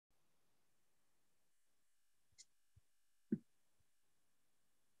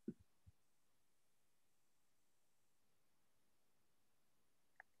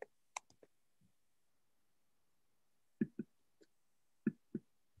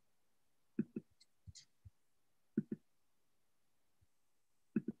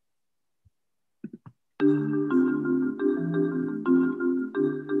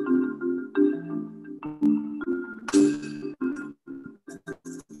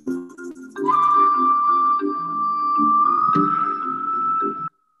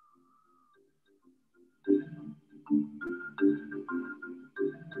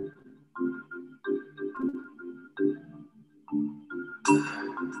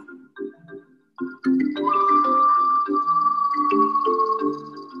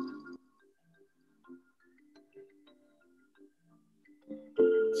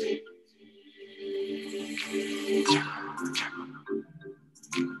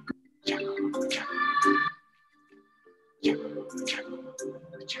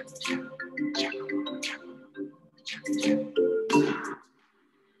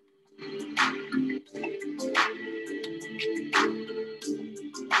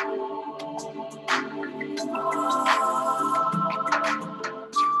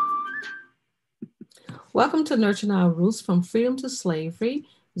Welcome to Nurturing Our Roots from Freedom to Slavery,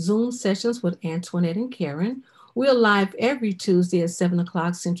 Zoom sessions with Antoinette and Karran. We're live every Tuesday at 7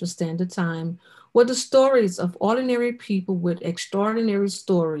 o'clock Central Standard Time, where the stories of ordinary people with extraordinary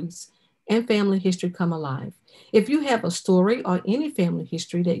stories and family history come alive. If you have a story or any family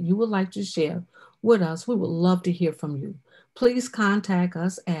history that you would like to share with us, we would love to hear from you. Please contact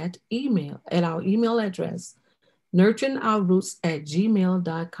us at our email address,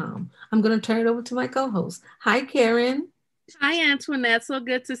 nurturingourroots@gmail.com. I'm going to turn it over to my co-host. Hi, Karran. Hi, Antoinette. So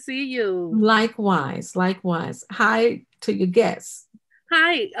good to see you. Likewise, likewise. Hi to your guests.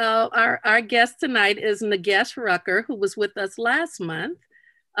 Hi, our guest tonight is Nagesh Rucker, who was with us last month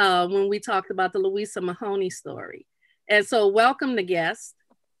when we talked about the Louisa Mahoney story. And so welcome, Nagesh.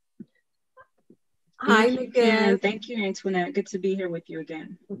 Hi, Nagesh. Thank you, Antoinette. Good to be here with you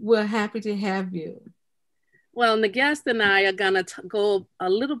again. We're happy to have you. Well, Nagesh and I are going to go a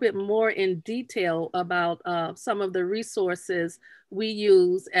little bit more in detail about some of the resources we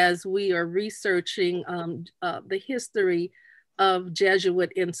use as we are researching the history of Jesuit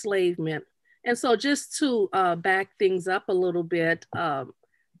enslavement. And so just to back things up a little bit,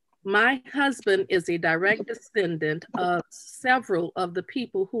 my husband is a direct descendant of several of the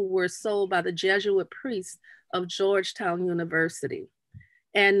people who were sold by the Jesuit priests of Georgetown University.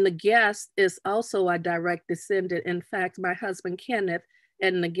 And Nagesh is also a direct descendant. In fact, my husband Kenneth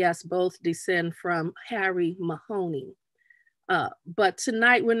and Nagesh both descend from Harry Mahoney. But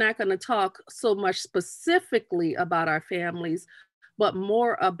tonight we're not going to talk so much specifically about our families, but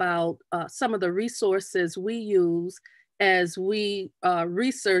more about some of the resources we use as we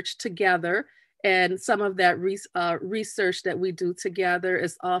research together. And some of that research that we do together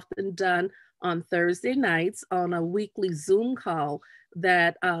is often done on Thursday nights on a weekly Zoom call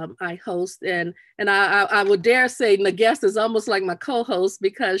that I host. And I would dare say Nagesh is almost like my co-host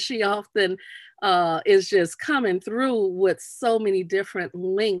because she often is just coming through with so many different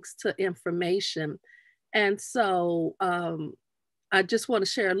links to information. And so I just want to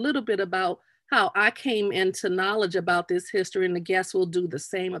share a little bit about how I came into knowledge about this history, and Nagesh will do the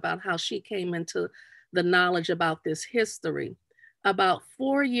same about how she came into the knowledge about this history. About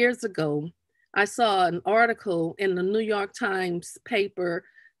 4 years ago, I saw an article in the New York Times paper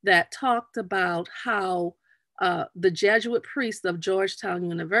that talked about how the Jesuit priests of Georgetown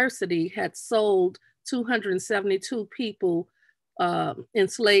University had sold 272 people,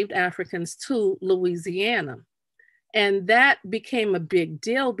 enslaved Africans, to Louisiana. And that became a big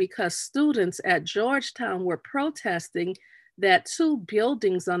deal because students at Georgetown were protesting that 2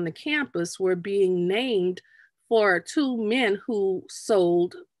 buildings on the campus were being named for 2 men who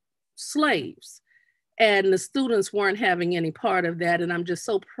sold slaves. And the students weren't having any part of that. And I'm just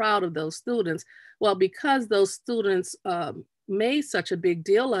so proud of those students. Well, because those students made such a big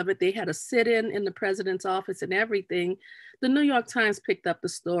deal of it, they had a sit-in in the president's office and everything. The New York Times picked up the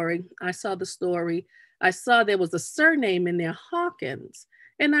story. I saw the story. I saw there was a surname in there, Hawkins.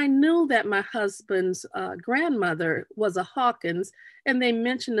 And I knew that my husband's grandmother was a Hawkins. And they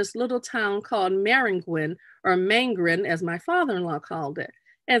mentioned this little town called Maringouin, or Mangrin, as my father-in-law called it.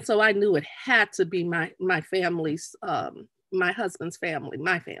 And so I knew it had to be my family's, my husband's family,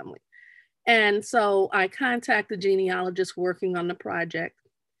 my family. And so I contacted the genealogist working on the project.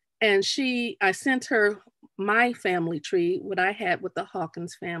 And I sent her my family tree, what I had with the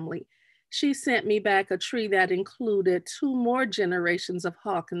Hawkins family. She sent me back a tree that included 2 more generations of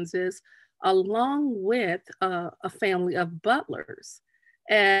Hawkinses, along with a family of butlers.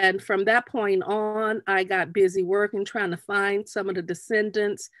 And from that point on, I got busy working, trying to find some of the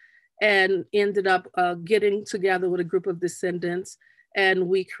descendants, and ended up getting together with a group of descendants. And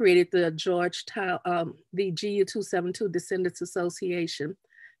we created the Georgetown, the GU 272 Descendants Association.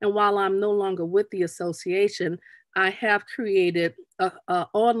 And while I'm no longer with the association, I have created an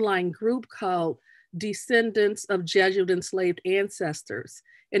online group called Descendants of Jesuit Enslaved Ancestors.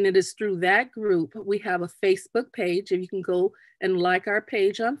 And it is through that group, we have a Facebook page. If you can go and like our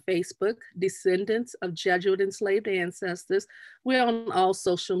page on Facebook, Descendants of Jesuit Enslaved Ancestors. We're on all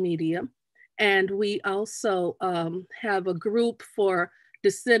social media. And we also have a group for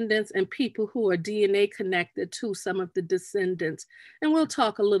descendants and people who are DNA connected to some of the descendants. And we'll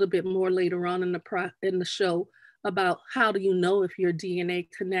talk a little bit more later on in the show about how do you know if you're DNA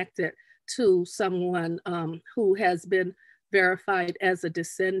connected to someone who has been verified as a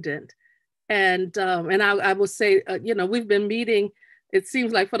descendant. And I will say, we've been meeting it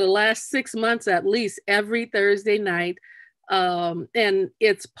seems like for the last 6 months at least, every Thursday night. And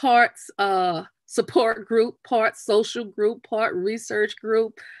it's parts support group, part social group, part research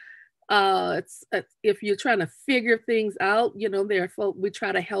group. It's if you're trying to figure things out, you know, we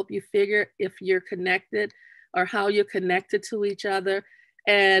try to help you figure if you're connected or how you're connected to each other.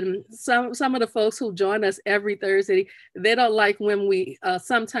 And some of the folks who join us every Thursday, they don't like when we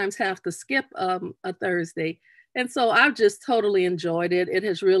sometimes have to skip a Thursday. And so I've just totally enjoyed it. It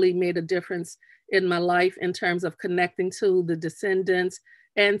has really made a difference in my life in terms of connecting to the descendants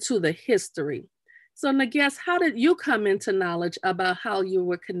and to the history. So Nages, how did you come into knowledge about how you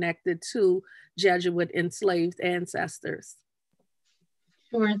were connected to Jesuit enslaved ancestors?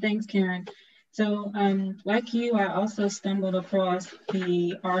 Sure, thanks, Karen. So like you, I also stumbled across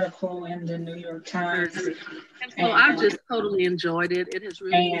the article in the New York Times. And so I've just totally enjoyed it. It has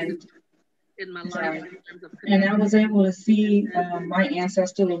really been in my life. In terms of and I was able to see my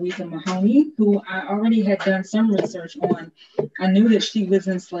ancestor, Louisa Mahoney, who I already had done some research on. I knew that she was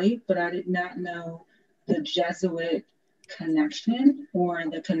enslaved, but I did not know the Jesuit connection or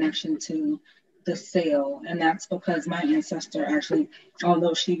the connection to the sale. And that's because my ancestor actually,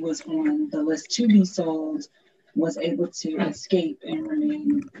 although she was on the list to be sold, was able to escape and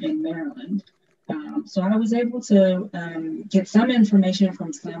remain in Maryland. So I was able to get some information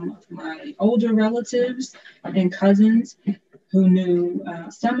from some of my older relatives and cousins who knew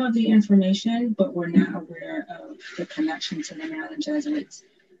some of the information, but were not aware of the connection to the Maryland Jesuits,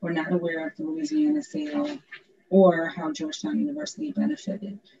 were not aware of the Louisiana sale or how Georgetown University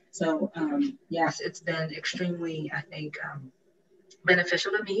benefited. So yes, it's been extremely, I think,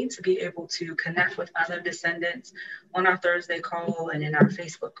 beneficial to me to be able to connect with other descendants on our Thursday call and in our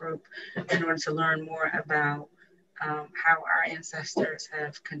Facebook group in order to learn more about how our ancestors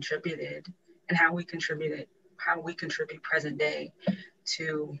have contributed and how we contribute present day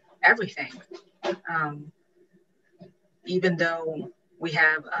to everything. Even though we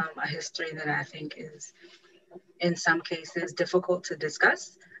have a history that I think is in some cases difficult to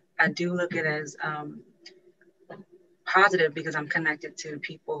discuss, I do look at it as positive because I'm connected to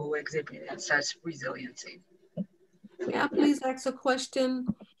people who exhibited such resiliency. May I please ask a question?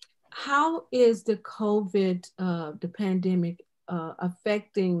 How is the COVID, the pandemic,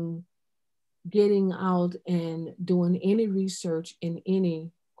 affecting getting out and doing any research in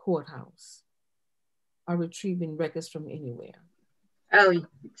any courthouse or retrieving records from anywhere? Oh,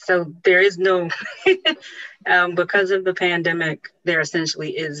 so there is no, because of the pandemic, there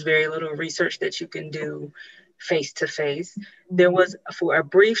essentially is very little research that you can do face to face. There was, for a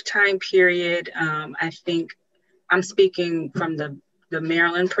brief time period, I think I'm speaking from the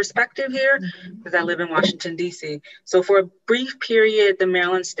Maryland perspective here, because I live in Washington, D.C. So for a brief period, the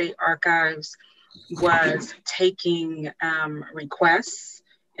Maryland State Archives was taking requests,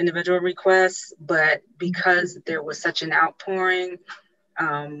 individual requests, but because there was such an outpouring,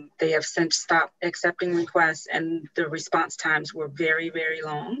 they have since stopped accepting requests, and the response times were very, very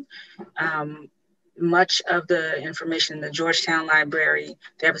long. Much of the information in the Georgetown Library,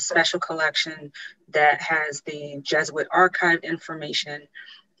 they have a special collection that has the Jesuit archived information.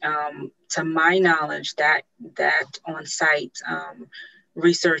 To my knowledge, that on-site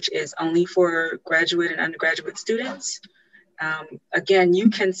research is only for graduate and undergraduate students. Again, you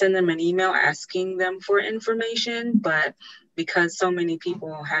can send them an email asking them for information, but because so many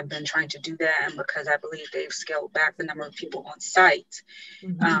people have been trying to do that, and because I believe they've scaled back the number of people on site,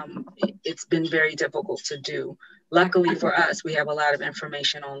 it's been very difficult to do. Luckily for us, we have a lot of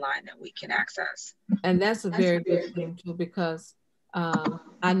information online that we can access. And that's a very good thing too, because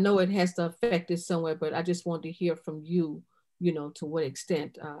I know it has to affect it somewhere, but I just want to hear from you, you know, to what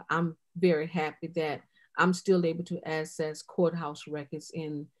extent. I'm very happy that I'm still able to access courthouse records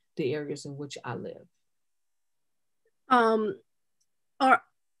in the areas in which I live. Or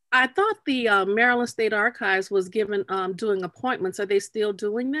I thought the Maryland State Archives was given doing appointments. Are they still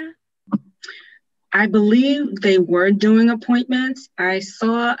doing that? I believe they were doing appointments. I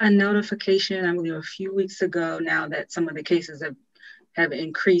saw a notification, I believe a few weeks ago now, that some of the cases have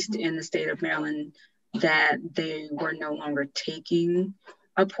increased in the state of Maryland, that they were no longer taking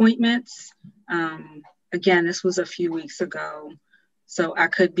appointments. Again, this was a few weeks ago, so I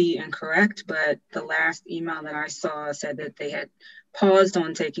could be incorrect, but the last email that I saw said that they had paused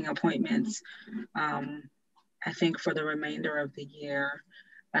on taking appointments, I think for the remainder of the year,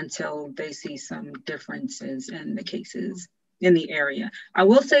 until they see some differences in the cases in the area. I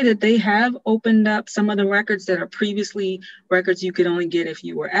will say that they have opened up some of the records that are previously records you could only get if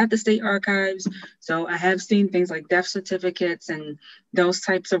you were at the state archives. So I have seen things like death certificates and those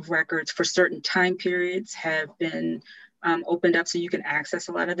types of records for certain time periods have been opened up so you can access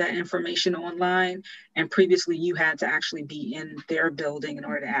a lot of that information online. And previously you had to actually be in their building in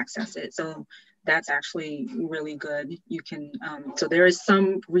order to access it. So that's actually really good. You can, so there is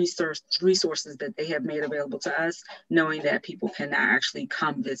some resources that they have made available to us, knowing that people can actually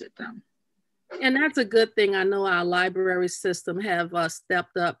come visit them. And that's a good thing. I know our library system have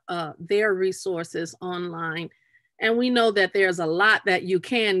stepped up their resources online. And we know that there's a lot that you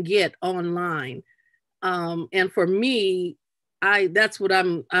can get online. And for me, that's what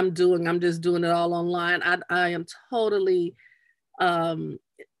I'm doing. I'm just doing it all online. I am totally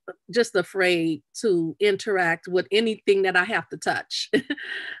just afraid to interact with anything that I have to touch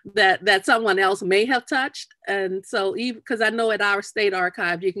that someone else may have touched. And so even because I know at our state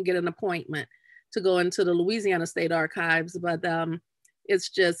archive, you can get an appointment to go into the Louisiana State Archives, but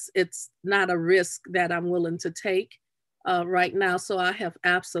it's not a risk that I'm willing to take right now. So I have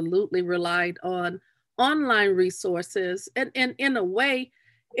absolutely relied on online resources, and in a way,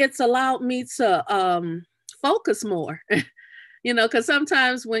 it's allowed me to focus more. You know, because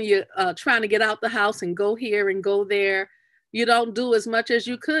sometimes when you're trying to get out the house and go here and go there, you don't do as much as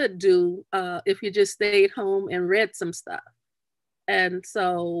you could do if you just stayed home and read some stuff. And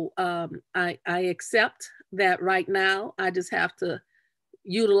so I accept that right now. I just have to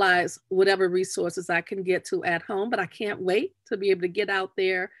utilize whatever resources I can get to at home, but I can't wait to be able to get out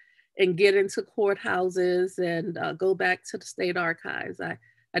there and get into courthouses and go back to the state archives. I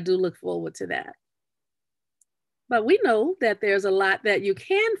do look forward to that. But we know that there's a lot that you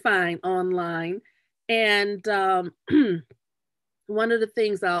can find online. And one of the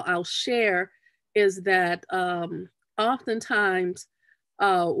things I'll share is that oftentimes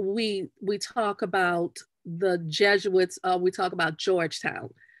we talk about the Jesuits, we talk about Georgetown,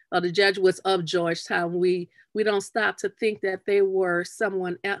 the Jesuits of Georgetown. We don't stop to think that they were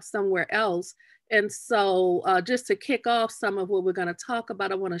somewhere else. And so just to kick off some of what we're going to talk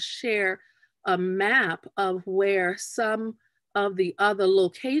about, I want to share a map of where some of the other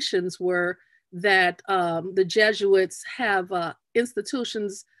locations were that the Jesuits have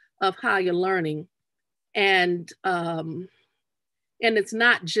institutions of higher learning. And it's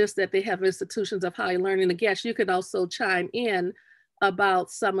not just that they have institutions of higher learning. I guess you could also chime in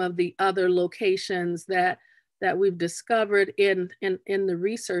about some of the other locations that we've discovered in the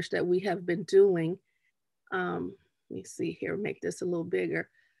research that we have been doing. Let me see here, make this a little bigger.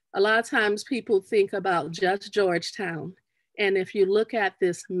 A lot of times people think about just Georgetown. And if you look at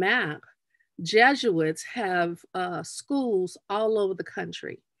this map, Jesuits have schools all over the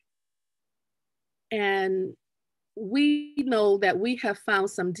country. And we know that we have found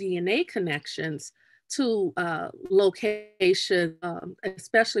some DNA connections to location,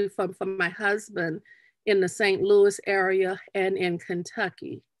 especially from my husband in the St. Louis area and in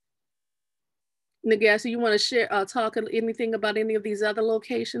Kentucky. Nagasi, you want to share, talk anything about any of these other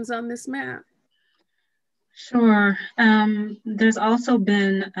locations on this map? Sure. There's also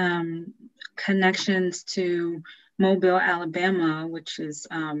been connections to Mobile, Alabama, which is,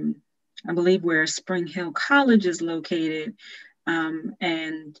 I believe, where Spring Hill College is located.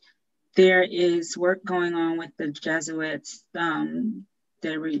 And there is work going on with the Jesuits.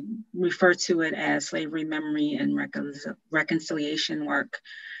 They refer to it as slavery memory and reconciliation work.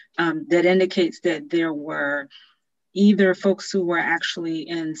 That indicates that there were either folks who were actually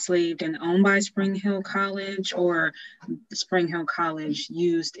enslaved and owned by Spring Hill College, or Spring Hill College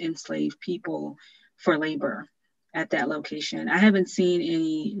used enslaved people for labor at that location. I haven't seen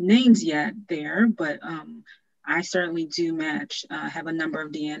any names yet there, but I certainly do have a number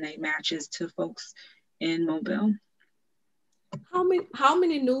of DNA matches to folks in Mobile. How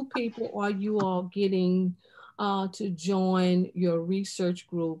many new people are you all getting to join your research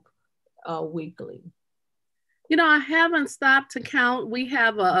group weekly? You know, I haven't stopped to count. We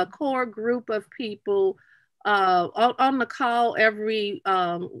have a core group of people on the call every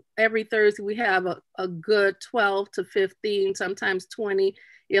Thursday. We have a good 12 to 15, sometimes 20.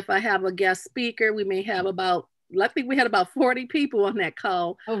 If I have a guest speaker, we may have I think we had about 40 people on that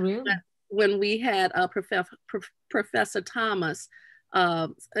call. Oh, really? When we had Professor Thomas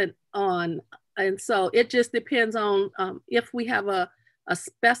on. And so it just depends on if we have a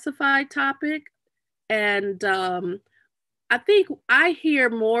specified topic. And I think I hear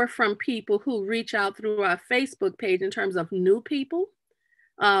more from people who reach out through our Facebook page in terms of new people.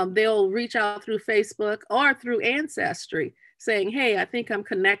 They'll reach out through Facebook or through Ancestry saying, hey, I think I'm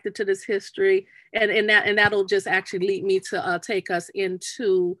connected to this history. And that'll just actually lead me to take us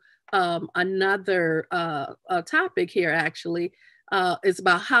into another topic here, actually. It's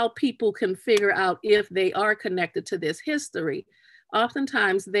about how people can figure out if they are connected to this history.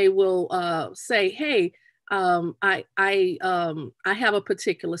 Oftentimes they will say, hey, I have a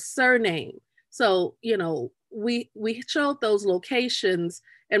particular surname. So, you know, we showed those locations,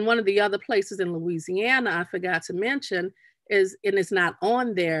 and one of the other places in Louisiana I forgot to mention is, and it's not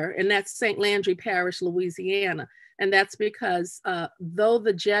on there, and that's St. Landry Parish, Louisiana. And that's because though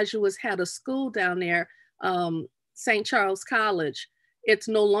the Jesuits had a school down there, St. Charles College, it's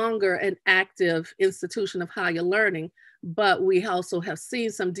no longer an active institution of higher learning, but we also have seen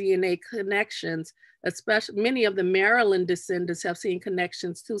some DNA connections, especially many of the Maryland descendants have seen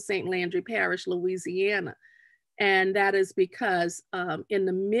connections to St. Landry Parish, Louisiana. And that is because in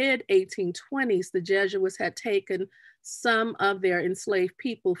the mid 1820s, the Jesuits had taken some of their enslaved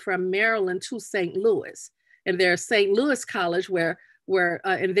people from Maryland to St. Louis. And there's St. Louis College where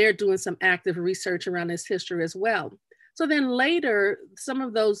and they're doing some active research around this history as well. So then later, some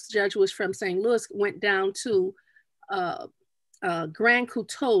of those Jesuits from St. Louis went down to Grand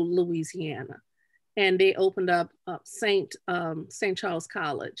Coteau, Louisiana, and they opened up St. Charles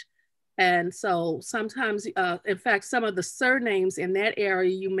College. And so sometimes, in fact, some of the surnames in that area,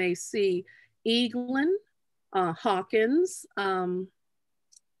 you may see Eaglin, Hawkins, and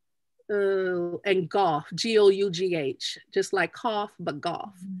Gough, Gough, just like cough, but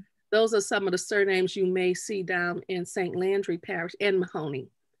Gough. Mm-hmm. Those are some of the surnames you may see down in St. Landry Parish and Mahoney.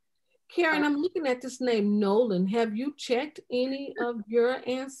 Karran, I'm looking at this name Nolan. Have you checked any of your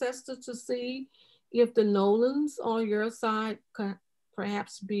ancestors to see if the Nolans on your side could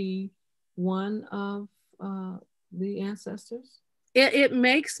perhaps be one of the ancestors? It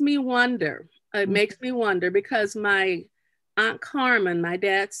makes me wonder. It makes me wonder because my Aunt Carmen, my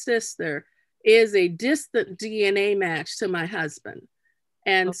dad's sister, is a distant DNA match to my husband.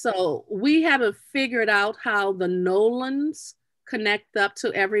 And so we haven't figured out how the Nolans connect up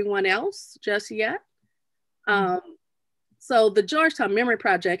to everyone else just yet. So the Georgetown Memory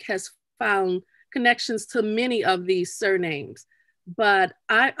Project has found connections to many of these surnames, but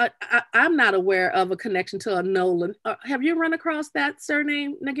I'm not aware of a connection to a Nolan. Have you run across that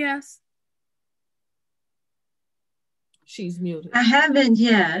surname, Nagas? She's muted. I haven't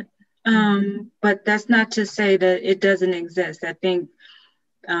yet, but that's not to say that it doesn't exist. I think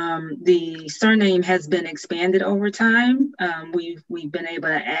the surname has been expanded over time. We've been able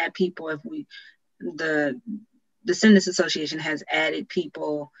to add people. The Descendants Association has added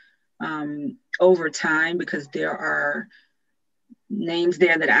people over time because there are names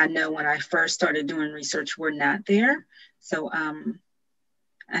there that I know when I first started doing research were not there. So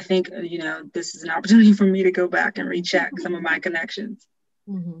I think, this is an opportunity for me to go back and recheck some of my connections.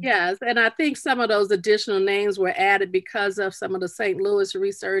 Mm-hmm. Yes, and I think some of those additional names were added because of some of the St. Louis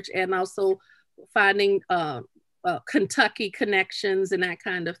research and also finding Kentucky connections and that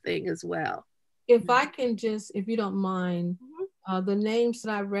kind of thing as well. If I can just, if you don't mind, the names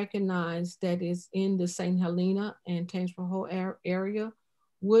that I recognize that is in the St. Helena and Tangipahoa area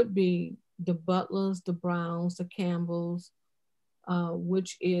would be the Butlers, the Browns, the Campbells,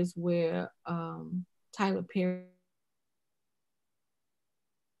 which is where Tyler Perry.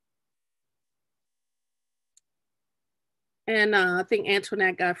 And I think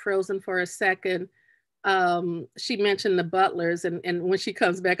Antoinette got frozen for a second. She mentioned the Butlers, and when she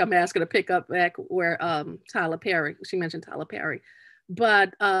comes back, I'm asking her to pick up back where Tyler Perry, she mentioned Tyler Perry.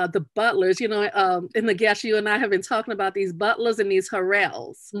 But the Butlers, in the guest, you and I have been talking about these Butlers and these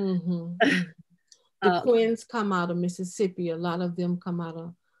Harrells. Mm-hmm. The Quins come out of Mississippi. A lot of them come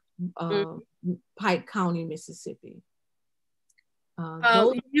out of Pike County, Mississippi.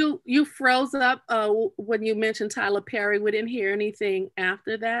 You froze up when you mentioned Tyler Perry. We didn't hear anything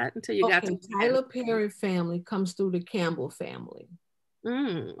after that until you got to Tyler Perry family comes through the Campbell family.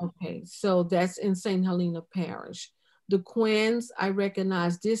 Okay, so that's in St. Helena Parish. The Quins, I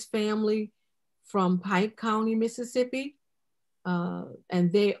recognize this family from Pike County, Mississippi,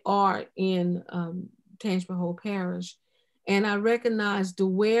 and they are in Tangipahoa Parish. And I recognize the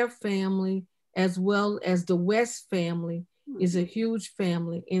Ware family as well as the West family is a huge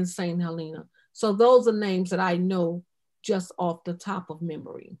family in St. Helena. So those are names that I know just off the top of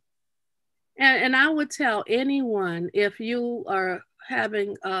memory. And I would tell anyone, if you are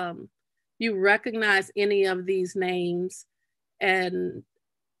having, you recognize any of these names and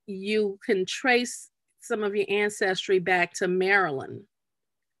you can trace some of your ancestry back to Maryland.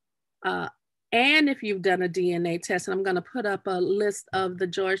 And if you've done a DNA test, and I'm going to put up a list of the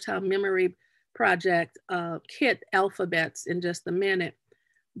Georgetown Memory Project kit alphabets in just a minute.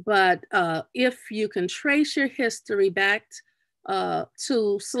 But if you can trace your history back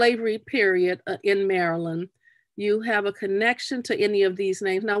to slavery period in Maryland, you have a connection to any of these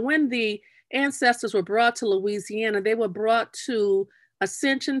names. Now, when the ancestors were brought to Louisiana, they were brought to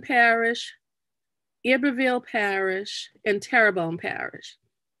Ascension Parish, Iberville Parish, and Terrebonne Parish.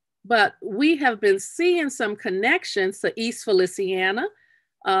 But we have been seeing some connections to East Feliciana.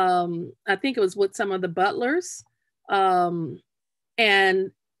 I think it was with some of the Butlers. And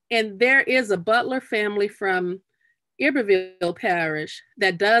there is a Butler family from Iberville Parish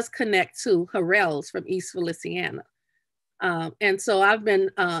that does connect to Harrell's from East Feliciana. And so I've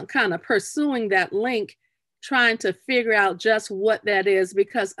been kind of pursuing that link, trying to figure out just what that is,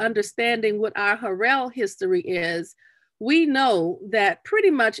 because understanding what our Harrell history is, we know that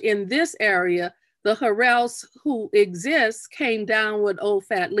pretty much in this area, the Harrells who exist came down with old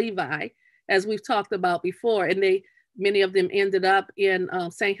fat Levi, as we've talked about before, and many of them ended up in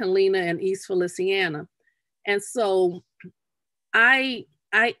St. Helena and East Feliciana. And so I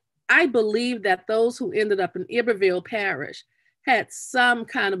believe that those who ended up in Iberville Parish had some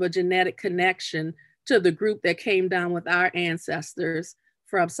kind of a genetic connection to the group that came down with our ancestors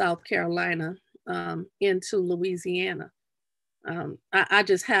from South Carolina into Louisiana. I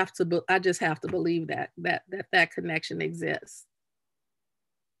just have to believe that connection exists.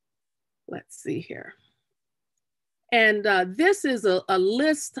 Let's see here. And this is a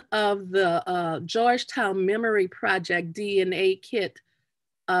list of the Georgetown Memory Project DNA kit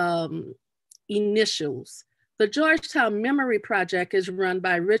initials. The Georgetown Memory Project is run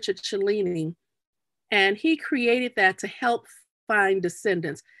by Richard Cellini, and he created that to help find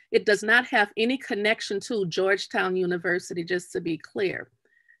descendants. It does not have any connection to Georgetown University, just to be clear.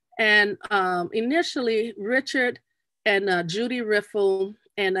 And initially, Richard and Judy Riffle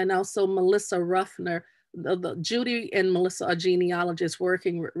and also Melissa Ruffner, Judy and Melissa are genealogists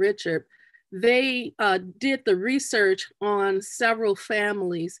working with Richard. They did the research on several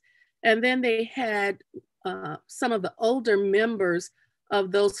families, and then they had some of the older members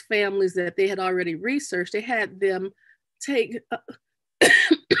of those families that they had already researched. They had them take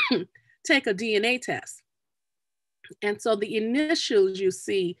take a DNA test. And so the initials you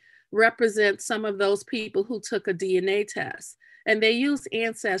see represent some of those people who took a DNA test. And they use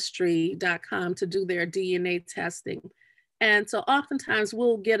Ancestry.com to do their DNA testing. And so oftentimes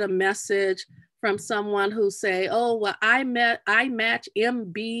we'll get a message from someone who say, oh, well, I match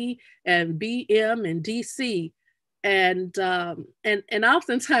MB and BM and DC. And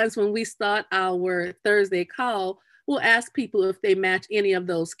oftentimes when we start our Thursday call, we'll ask people if they match any of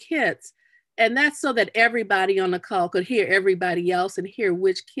those kits. And that's so that everybody on the call could hear everybody else and hear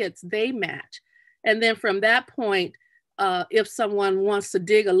which kits they match. And then from that point, if someone wants to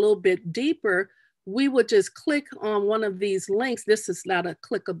dig a little bit deeper, we would just click on one of these links. This is not a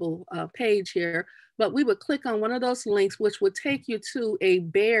clickable page here, but we would click on one of those links, which would take you to a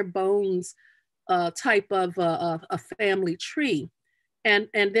bare bones type of a family tree. And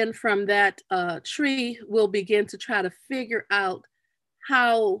then from that tree, we'll begin to try to figure out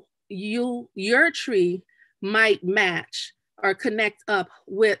how your tree might match or connect up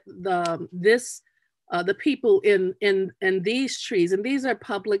with the people in these trees. And these are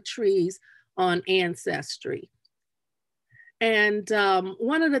public trees on Ancestry. And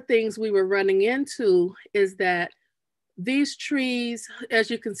one of the things we were running into is that these trees, as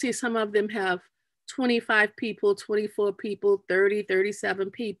you can see, some of them have 25 people, 24 people, 30,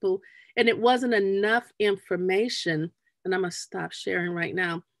 37 people, and it wasn't enough information. And I'm gonna stop sharing right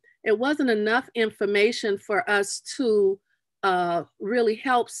now. It wasn't enough information for us to really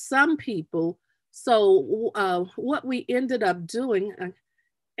help some people. So what we ended up doing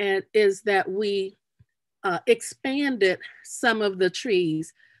is that we expanded some of the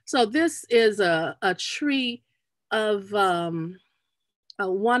trees. So this is a tree of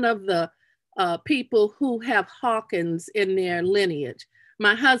one of the people who have Hawkins in their lineage.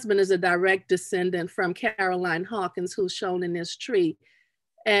 My husband is a direct descendant from Caroline Hawkins, who's shown in this tree.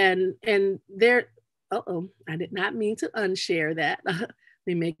 And there, I did not mean to unshare that. Let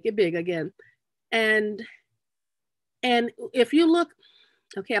me make it big again. And if you look,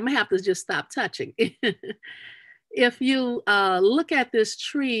 okay, I'm gonna have to just stop touching. If you look at this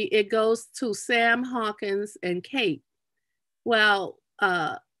tree, it goes to Sam Hawkins and Kate. Well,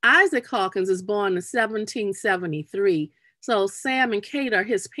 Isaac Hawkins is born in 1773. So Sam and Kate are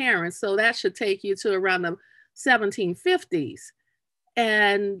his parents. So that should take you to around the 1750s.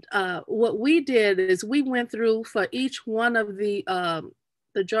 And what we did is we went through for each one of the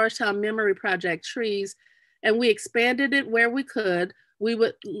Georgetown Memory Project trees, and we expanded it where we could. We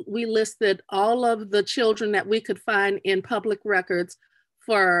listed all of the children that we could find in public records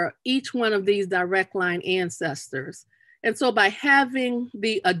for each one of these direct line ancestors. And so by having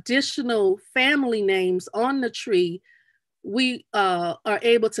the additional family names on the tree, we are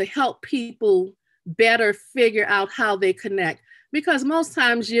able to help people better figure out how they connect. Because most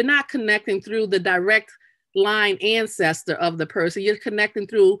times you're not connecting through the direct line ancestor of the person. You're connecting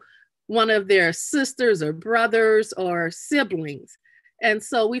through one of their sisters or brothers or siblings. And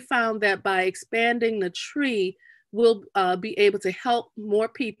so we found that by expanding the tree, we'll be able to help more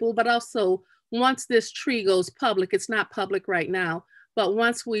people. But also, once this tree goes public, it's not public right now, but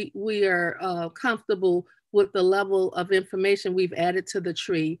once we are comfortable with the level of information we've added to the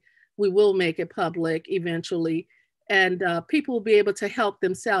tree, we will make it public eventually. And people will be able to help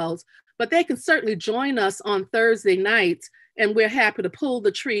themselves. But they can certainly join us on Thursday nights, and we're happy to pull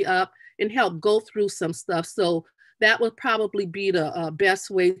the tree up and help go through some stuff. So that would probably be the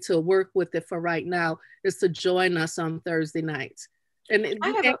best way to work with it for right now, is to join us on Thursday nights. And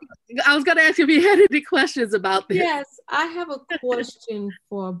I was going to ask you if you had any questions about this. Yes, I have a question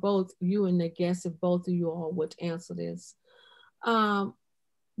for both you and the guests, if both of you all would answer this.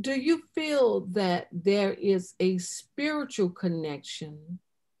 Do you feel that there is a spiritual connection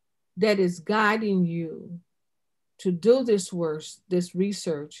that is guiding you to do this work, this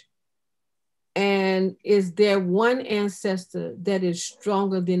research? And is there one ancestor that is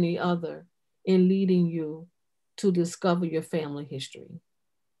stronger than the other in leading you to discover your family history?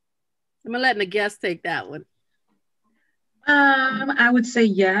 I'm gonna let the guest take that one. I would say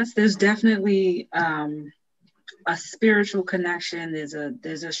yes. There's definitely a spiritual connection.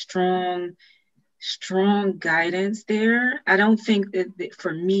 There's a strong guidance there. I don't think that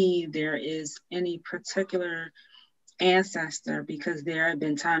for me there is any particular ancestor, because there have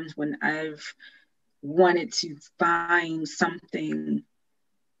been times when I've wanted to find something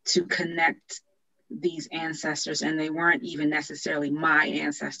to connect these ancestors, and they weren't even necessarily my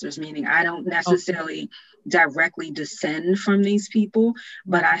ancestors, meaning I don't necessarily directly descend from these people,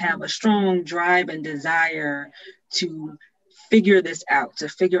 but I have a strong drive and desire to figure this out, to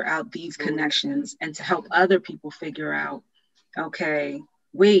figure out these connections, and to help other people figure out, okay,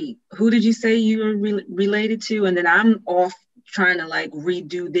 wait, who did you say you were related to? And then I'm off trying to like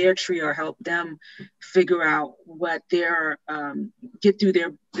redo their tree or help them figure out what their get through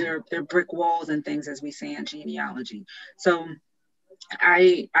their brick walls and things, as we say in genealogy. So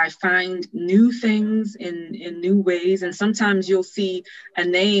I find new things in new ways, and sometimes you'll see a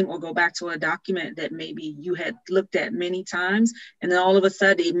name or go back to a document that maybe you had looked at many times, and then all of a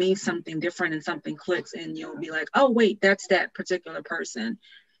sudden it means something different and something clicks, and you'll be like, oh wait, that's that particular person.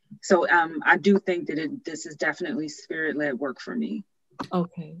 So I do think that this is definitely spirit-led work for me.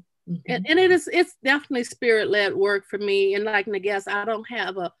 Okay. Mm-hmm. And it's definitely spirit-led work for me. And like Nagas, I don't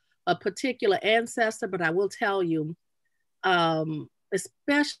have a particular ancestor, but I will tell you,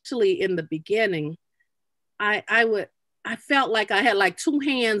 especially in the beginning, I felt like I had like two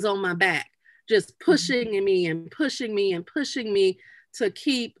hands on my back, just pushing me and pushing me and pushing me to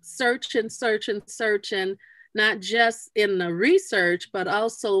keep searching, not just in the research, but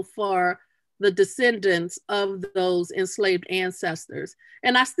also for the descendants of those enslaved ancestors.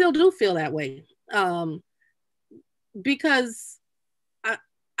 And I still do feel that way, because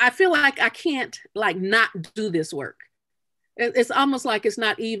I feel like I can't like not do this work. It's almost like it's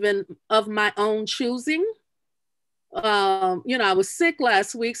not even of my own choosing. I was sick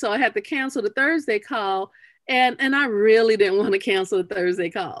last week, so I had to cancel the Thursday call. And I really didn't want to cancel the Thursday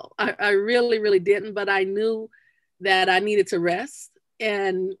call. I really, really didn't, but I knew that I needed to rest.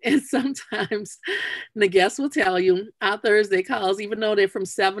 And sometimes the guests will tell you our Thursday calls, even though they're from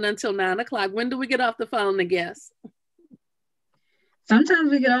 7 until 9 o'clock. When do we get off the phone, the guests?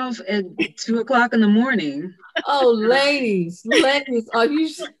 Sometimes we get off at 2 o'clock in the morning. Oh, ladies, are you?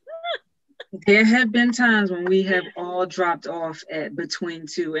 There have been times when we have all dropped off at between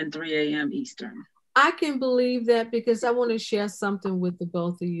 2 and 3 a.m. Eastern. I can believe that, because I want to share something with the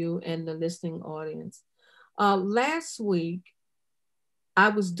both of you and the listening audience. Last week, I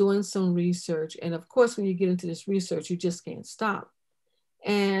was doing some research. And of course, when you get into this research, you just can't stop.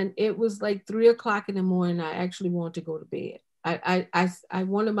 And it was like 3 o'clock in the morning. I actually wanted to go to bed. I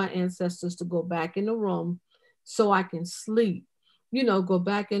wanted my ancestors to go back in the room so I can sleep, go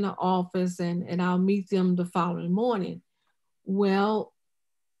back in the office, and I'll meet them the following morning. Well,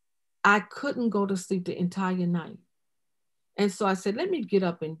 I couldn't go to sleep the entire night. And so I said, let me get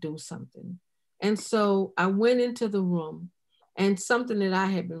up and do something. And so I went into the room, and something that I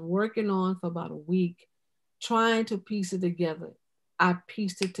had been working on for about a week, trying to piece it together, I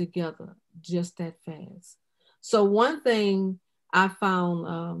pieced it together just that fast. So one thing I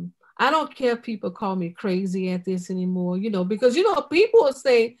found, I don't care if people call me crazy at this anymore, because, people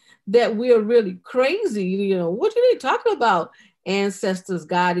say that we're really crazy. What are they talking about? Ancestors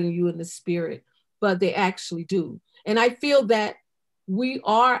guiding you in the spirit, but they actually do. And I feel that we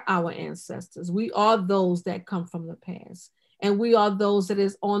are our ancestors. We are those that come from the past. and we are those that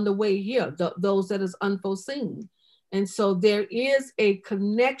is on the way here, those that is unforeseen. And so there is a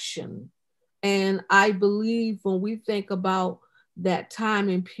connection. And I believe when we think about that time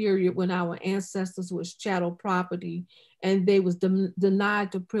and period when our ancestors was chattel property and they was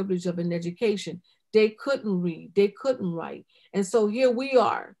denied the privilege of an education, they couldn't read, they couldn't write. And so here we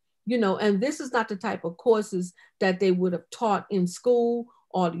are, you know, and this is not the type of courses that they would have taught in school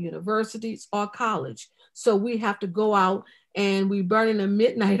or the universities or college. So we have to go out and we burn in a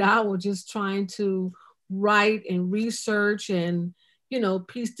midnight hour just trying to write and research and, you know,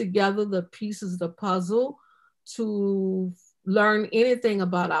 piece together the pieces of the puzzle to learn anything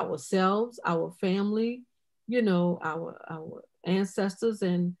about ourselves, our family, you know, our ancestors,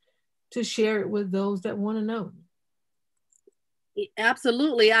 and to share it with those that want to know.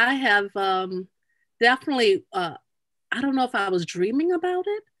 Absolutely. I have definitely, I don't know if I was dreaming about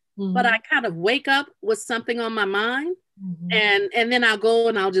it, but I kind of wake up with something on my mind, and then I'll go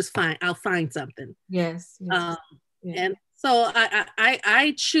and I'll find something. Yes. Yes. And so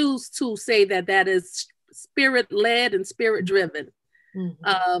I choose to say that is spirit led and spirit driven.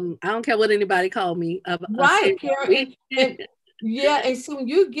 I don't care what anybody call me. Right, Karran. And so when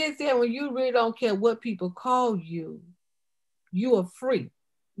you get there, when you really don't care what people call you, you are free.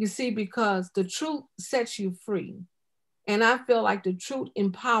 You see, because the truth sets you free. And I feel like the truth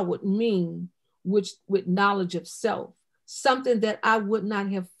empowered me with knowledge of self, something that I would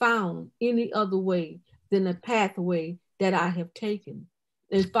not have found any other way than the pathway that I have taken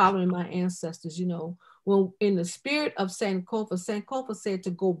in following my ancestors. You know, when in the spirit of Sankofa said to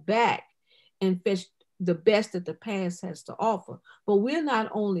go back and fetch the best that the past has to offer. But we're not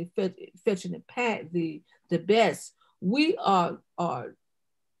only fetching the best, we are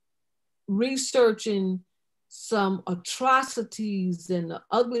researching some atrocities and the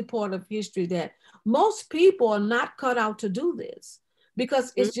ugly part of history that most people are not cut out to do this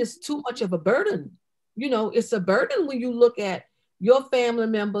because it's just too much of a burden. You know, it's a burden when you look at your family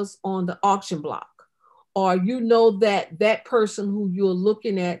members on the auction block, or you know that that person who you're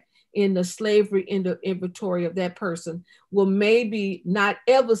looking at in the slavery in the inventory of that person will maybe not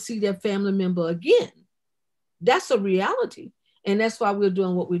ever see their family member again. That's a reality. And that's why we're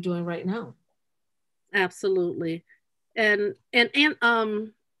doing what we're doing right now. Absolutely. And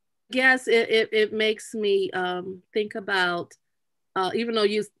yes, it makes me think about, even though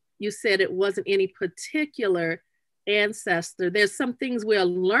you said it wasn't any particular ancestor, there's some things we're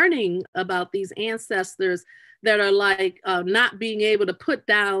learning about these ancestors that are like not being able to put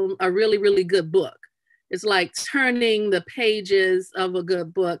down a really, really good book. It's like turning the pages of a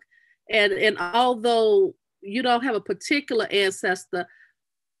good book. And although you don't have a particular ancestor,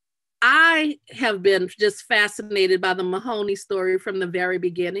 I have been just fascinated by the Mahoney story from the very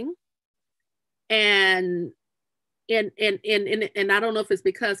beginning. And I don't know if it's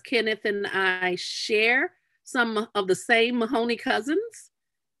because Kenneth and I share some of the same Mahoney cousins.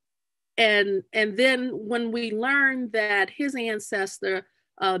 And then when we learned that his ancestor,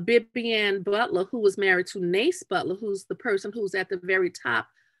 Bibian Butler, who was married to Nace Butler, who's the person who's at the very top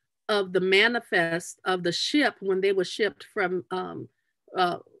of the manifest of the ship when they were shipped from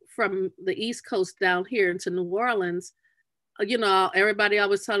the East Coast down here into New Orleans, you know, everybody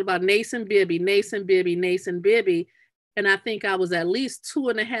always talk about Nace and Bibby, Nace and Bibby, Nace and Bibby. And I think I was at least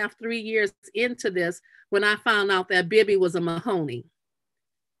 2.5, 3 years into this when I found out that Bibby was a Mahoney.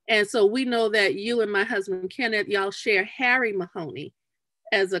 And so we know that you and my husband, Kenneth, y'all share Harry Mahoney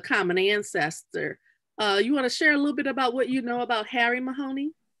as a common ancestor. You want to share a little bit about what you know about Harry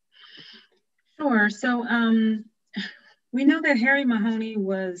Mahoney? Sure. So we know that Harry Mahoney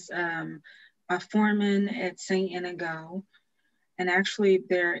was a foreman at St. Inigo. And actually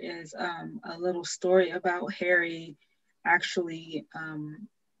there is a little story about Harry actually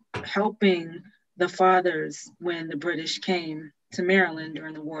helping the fathers when the British came to Maryland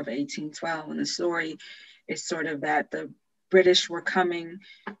during the War of 1812. And the story is sort of that the British were coming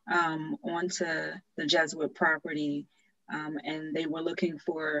onto the Jesuit property, and they were looking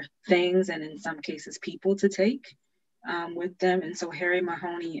for things and in some cases people to take with them. And so Harry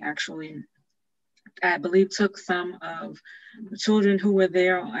Mahoney actually, I believe, took some of the children who were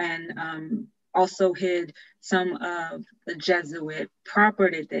there and also hid some of the Jesuit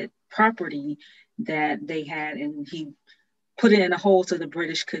property that they had, and he put it in a hole so the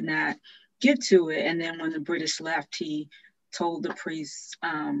British could not get to it. And then when the British left, he told the priests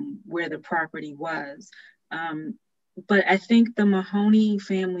where the property was. But I think the Mahoney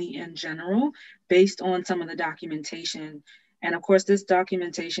family in general, based on some of the documentation, and of course this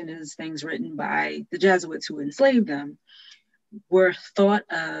documentation is things written by the Jesuits who enslaved them, were thought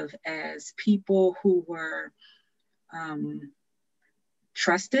of as people who were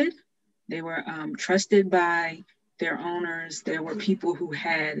trusted. They were trusted by their owners. There were people who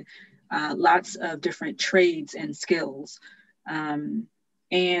had lots of different trades and skills.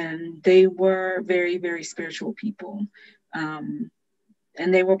 And they were very, very spiritual people. And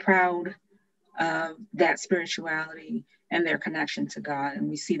they were proud of that spirituality and their connection to God. And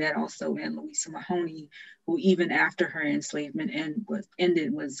we see that also in Louisa Mahoney, who even after her enslavement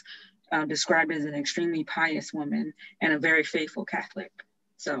ended was described as an extremely pious woman and a very faithful Catholic.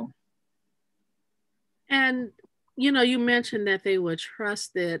 So. And, you know, you mentioned that they were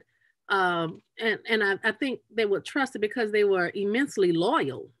trusted. And I think they were trusted because they were immensely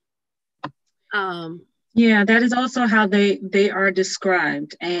loyal. Yeah, that is also how they are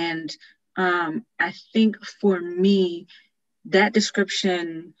described. And I think for me, that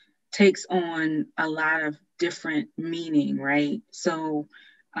description takes on a lot of different meaning, right? So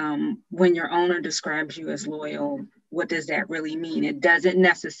when your owner describes you as loyal, what does that really mean? It doesn't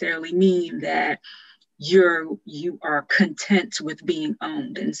necessarily mean that you are content with being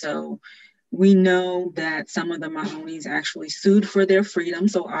owned. And so we know that some of the Mahonies actually sued for their freedom.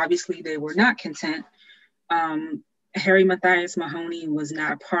 So obviously they were not content. Harry Matthias Mahoney was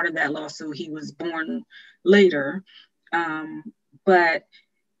not a part of that lawsuit. He was born later. But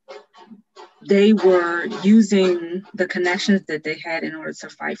they were using the connections that they had in order to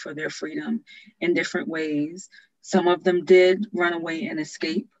fight for their freedom in different ways. Some of them did run away and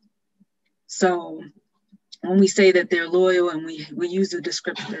escape. So when we say that they're loyal and we use the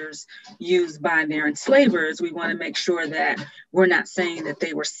descriptors used by their enslavers, we want to make sure that we're not saying that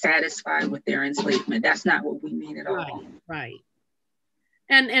they were satisfied with their enslavement. That's not what we mean at all. Right.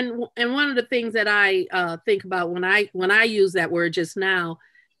 And one of the things that I think about when I use that word just now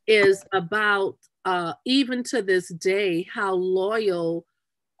is about even to this day how loyal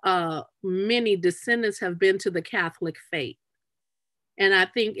many descendants have been to the Catholic faith. And I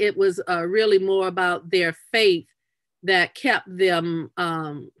think it was really more about their faith that kept them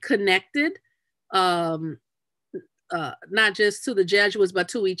connected, not just to the Jesuits, but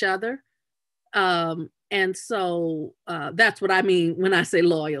to each other. And so that's what I mean when I say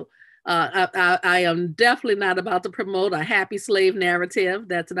loyal. I am definitely not about to promote a happy slave narrative.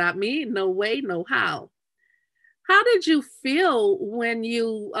 That's not me. No way, no how. How did you feel when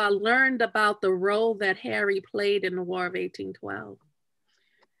you learned about the role that Harry played in the War of 1812?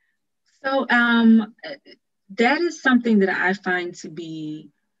 So that is something that I find to be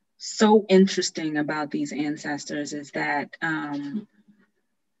so interesting about these ancestors is that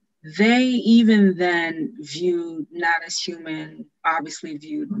they even then viewed not as human, obviously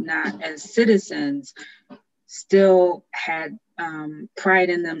viewed not as citizens, still had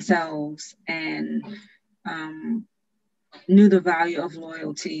pride in themselves and knew the value of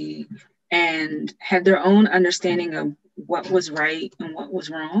loyalty and had their own understanding of what was right and what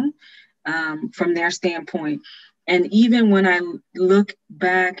was wrong from their standpoint. And even when I look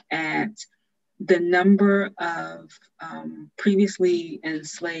back at the number of previously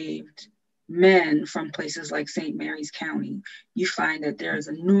enslaved men from places like St. Mary's County, you find that there's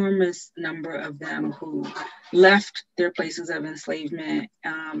an enormous number of them who left their places of enslavement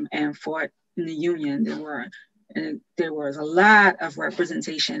and fought in the Union. There was a lot of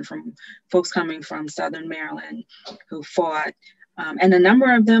representation from folks coming from Southern Maryland who fought. And a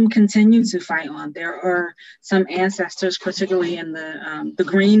number of them continue to fight on. There are some ancestors, particularly in the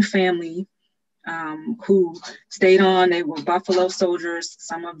Green family, who stayed on. They were Buffalo soldiers.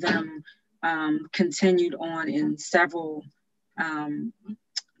 Some of them continued on in several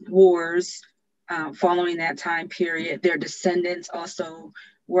wars following that time period. Their descendants also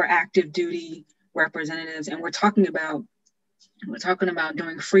were active duty representatives. And we're talking about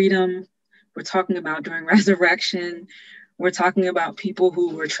during freedom. We're talking about during resurrection. We're talking about people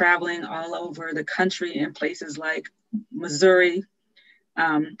who were traveling all over the country in places like Missouri,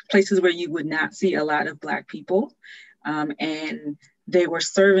 places where you would not see a lot of Black people. And they were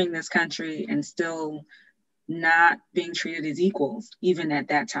serving this country and still not being treated as equals, even at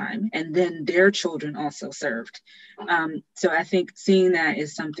that time. And then their children also served. So I think seeing that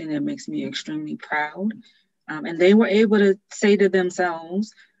is something that makes me extremely proud. And they were able to say to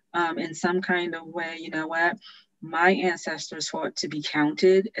themselves in some kind of way, you know what? My ancestors fought to be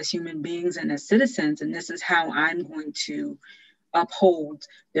counted as human beings and as citizens, and this is how I'm going to uphold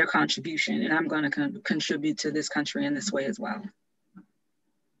their contribution, and I'm going to contribute to this country in this way as well.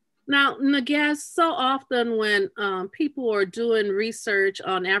 Now, Nagas, so often when people are doing research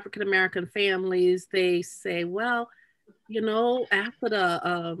on African-American families, they say, well, you know, after the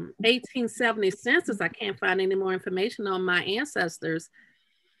 1870 census, I can't find any more information on my ancestors.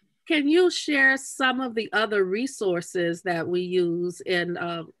 Can you share some of the other resources that we use in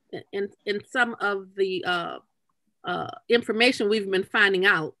some of the information we've been finding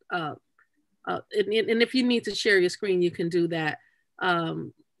out? And if you need to share your screen, you can do that.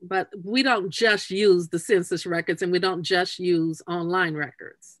 But we don't just use the census records, and we don't just use online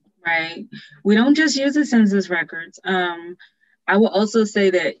records. Right. We don't just use the census records. I will also say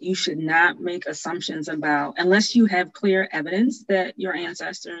that you should not make assumptions about, unless you have clear evidence that your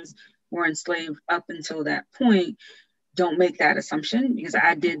ancestors were enslaved up until that point, don't make that assumption, because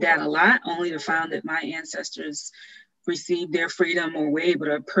I did that a lot, only to find that my ancestors received their freedom or were able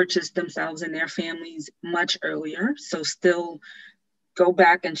to purchase themselves and their families much earlier. So still go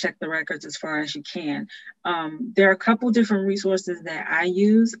back and check the records as far as you can. There are a couple different resources that I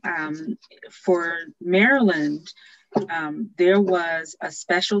use. For Maryland, there was a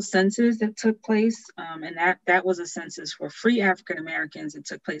special census that took place, and that was a census for free African Americans. It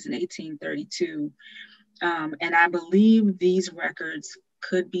took place in 1832. And I believe these records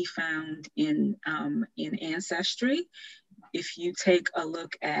could be found in Ancestry. If you take a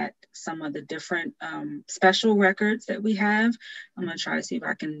look at some of the different special records that we have, I'm going to try to see if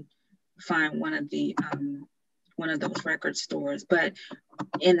I can find one of those record stores. But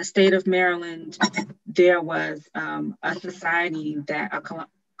in the state of Maryland, there was a society, a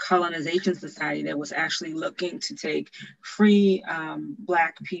colonization society, that was actually looking to take free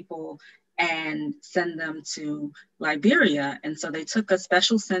Black people and send them to Liberia. And so they took a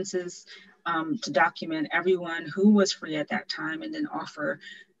special census to document everyone who was free at that time, and then offer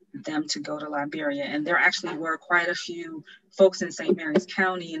them to go to Liberia. And there actually were quite a few folks in St. Mary's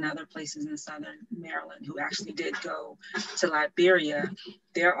County and other places in Southern Maryland who actually did go to Liberia.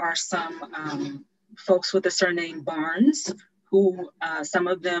 There are some folks with the surname Barnes, who some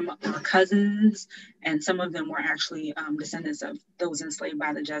of them are cousins, and some of them were actually descendants of those enslaved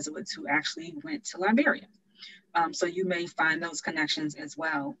by the Jesuits who actually went to Liberia. So you may find those connections as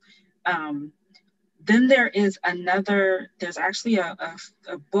well. Then there's actually a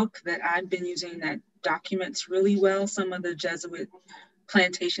book that I've been using that documents really well some of the Jesuit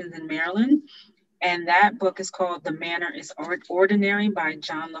plantations in Maryland. And that book is called The Manner is Ordinary by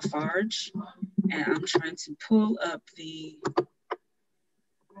John Lafarge. And I'm trying to pull up Can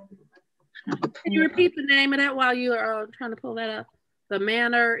you repeat the name of that while you are trying to pull that up? The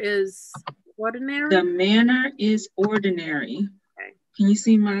Manner is Ordinary? The Manner is Ordinary. Okay. Can you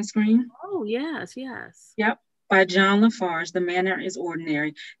see my screen? Oh, yes, yes. Yep, by John Lafarge, The Manner is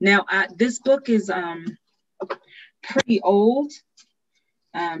Ordinary. Now, this book is pretty old.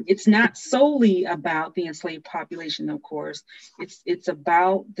 It's not solely about the enslaved population, of course. It's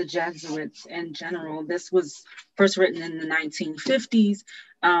about the Jesuits in general. This was first written in the 1950s,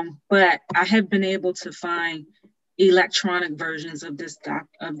 but I have been able to find electronic versions of this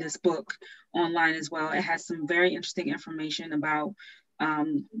book online as well. It has some very interesting information about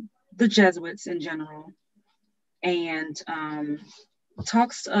the Jesuits in general, and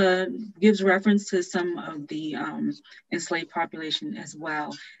gives reference to some of the enslaved population as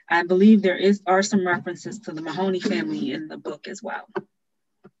well. I believe there are some references to the Mahoney family in the book as well.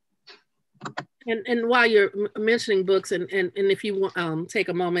 And while you're mentioning books, and if you want take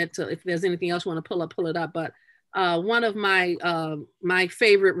a moment to, if there's anything else you want to pull it up. But one of my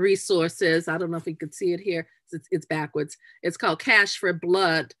favorite resources, I don't know if you could see it here, it's backwards. It's called Cash for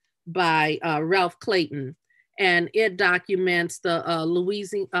Blood by Ralph Clayton. And it documents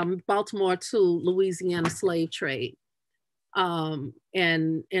the Baltimore to Louisiana slave trade. And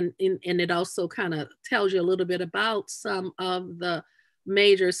it also kind of tells you a little bit about some of the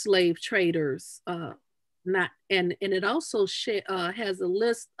major slave traders. And it also has a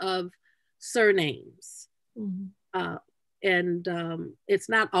list of surnames. Mm-hmm. It's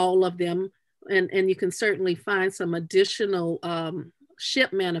not all of them. And you can certainly find some additional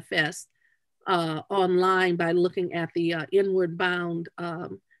ship manifests online by looking at the Inward Bound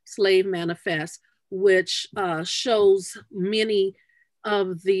Slave Manifest, which shows many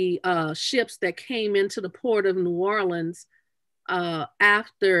of the ships that came into the port of New Orleans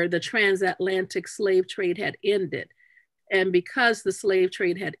after the transatlantic slave trade had ended. And because the slave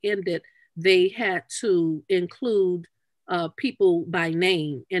trade had ended, they had to include people by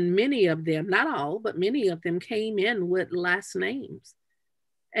name. And many of them, not all, but many of them came in with last names.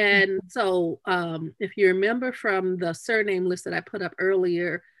 And so if you remember from the surname list that I put up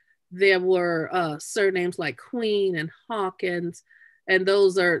earlier, there were surnames like Queen and Hawkins, and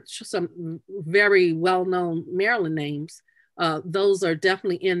those are some very well-known Maryland names. Those are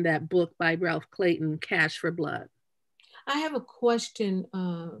definitely in that book by Ralph Clayton, Cash for Blood. I have a question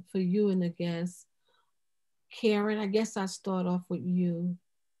for you and the guest. Karran, I guess I'll start off with you.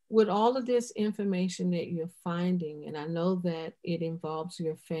 with all of this information that you're finding, and I know that it involves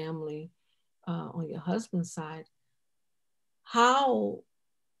your family on your husband's side, how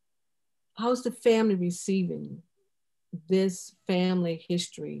how's the family receiving this family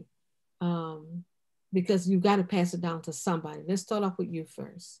history? Um, because you've got to pass it down to somebody. Let's start off with you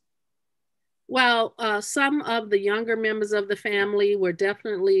first. Well, some of the younger members of the family were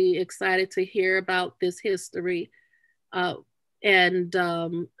definitely excited to hear about this history. Uh, and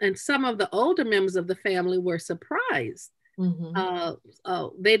some of the older members of the family were surprised.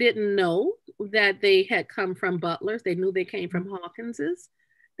 Mm-hmm. They didn't know that they had come from Butlers. They knew they came from Hawkinses.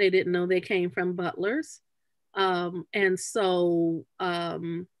 They didn't know they came from Butlers. And so,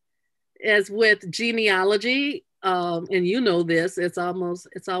 as with genealogy, and you know this, it's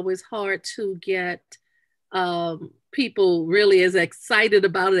always hard to get people really as excited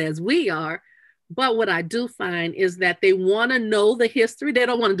about it as we are. But what I do find is that they want to know the history. They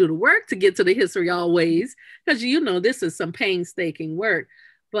don't want to do the work to get to the history always, because you know this is some painstaking work.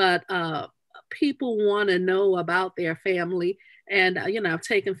 But people want to know about their family. And, I've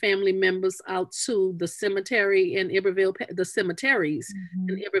taken family members out to the cemetery in Iberville, the cemeteries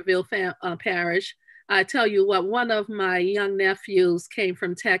in Iberville Parish. I tell you what, one of my young nephews came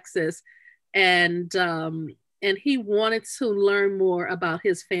from Texas, and he wanted to learn more about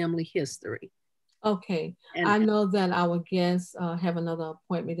his family history. Okay, And I know that our guests have another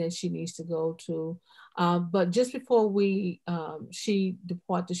appointment that she needs to go to, but just before she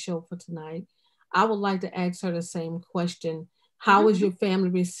depart the show for tonight, I would like to ask her the same question. How is your family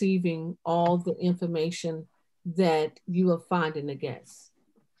receiving all the information that you are finding the guests?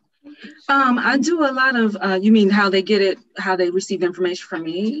 I do a lot of, you mean how they get it, how they receive information from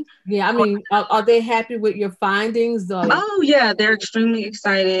me? Yeah, I mean, are they happy with your findings? Oh, yeah, they're extremely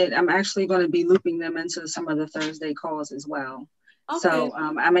excited. I'm actually going to be looping them into some of the Thursday calls as well. Okay. So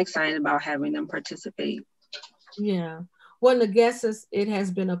I'm excited about having them participate. Yeah. Well, the guests, it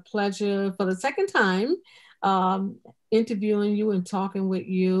has been a pleasure for the second time interviewing you and talking with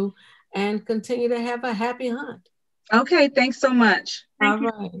you, and continue to have a happy hunt. Okay, thanks so much. Thank you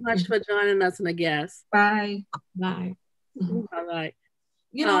so much for joining us, and a guest. Bye. Bye. Bye-bye.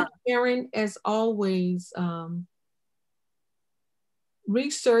 Karran, as always,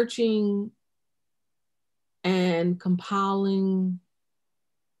 researching and compiling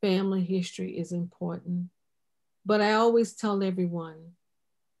family history is important. But I always tell everyone,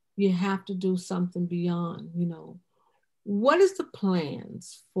 you have to do something beyond, What is the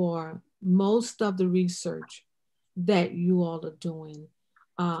plans for most of the research that you all are doing?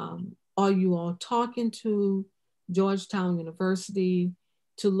 Are you all talking to Georgetown University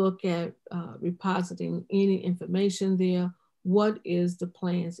to look at repositing any information there? What is the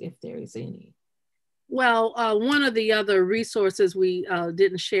plans, if there is any? Well, one of the other resources we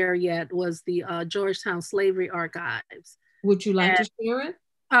didn't share yet was the Georgetown Slavery Archives. Would you like to share it?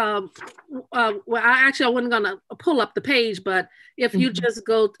 Well, I wasn't going to pull up the page, but if you just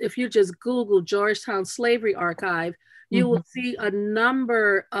Google Georgetown Slavery Archive, you will see a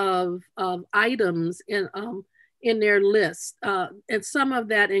number of items in their list, and some of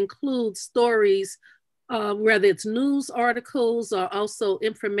that includes stories, whether it's news articles or also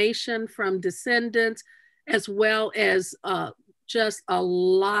information from descendants, as well as just a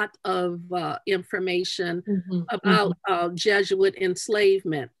lot of information about Jesuit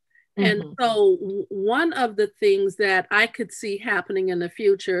enslavement. And so one of the things that I could see happening in the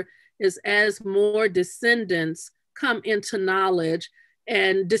future is as more descendants come into knowledge,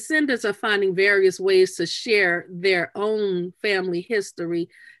 and descendants are finding various ways to share their own family history.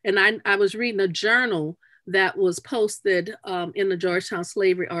 And I was reading a journal that was posted in the Georgetown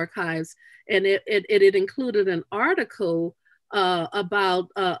Slavery Archives, and it included an article about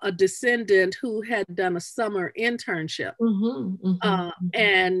a descendant who had done a summer internship.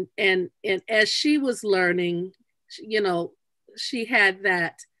 And as she was learning, she had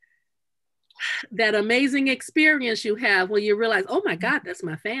that amazing experience you have where you realize, oh my God, that's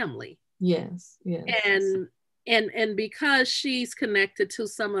my family. Yes. And because she's connected to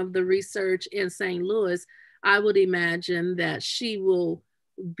some of the research in St. Louis, I would imagine that she will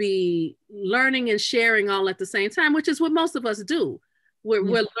be learning and sharing all at the same time, which is what most of us do.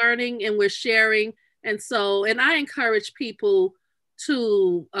 We're learning and we're sharing. And I encourage people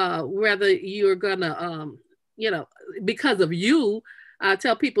to, whether you're gonna, because of you, I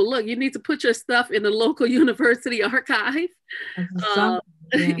tell people, look, you need to put your stuff in the local university archive. I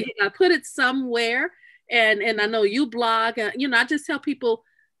put it somewhere. And I know you blog, I just tell people,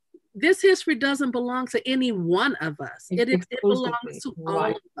 this history doesn't belong to any one of us. It belongs to all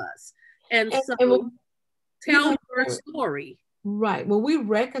of us. And so tell your story. Right. Well, we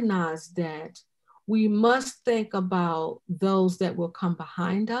recognize that we must think about those that will come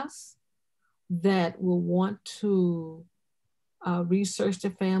behind us, that will want to research the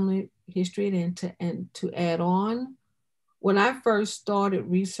family history and to add on. When I first started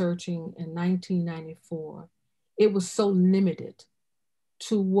researching in 1994, it was so limited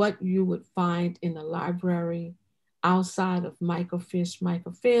to what you would find in the library outside of microfiche,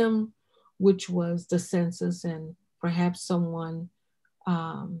 microfilm, which was the census, and perhaps someone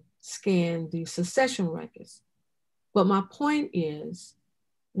scanned the succession records. But my point is,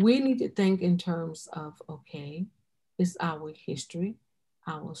 we need to think in terms of, okay, it's our history,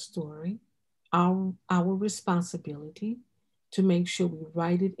 our story, our responsibility to make sure we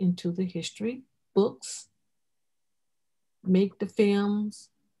write it into the history books, make the films,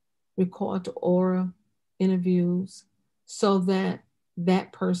 record the oral interviews, so that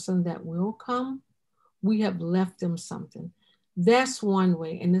that person that will come, we have left them something. That's one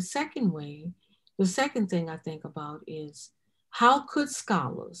way. And the second thing I think about is, how could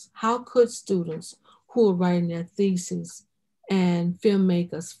scholars, how could students who are writing their thesis and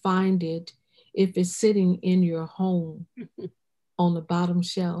filmmakers find it if it's sitting in your home on the bottom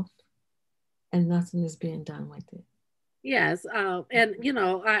shelf and nothing is being done with it? Yes, and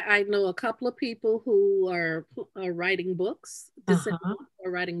I know a couple of people who are writing books, Uh-huh.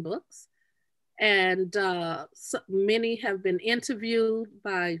 are writing books, and many have been interviewed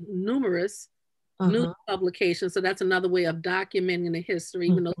by numerous news Uh-huh. publications. So that's another way of documenting the history,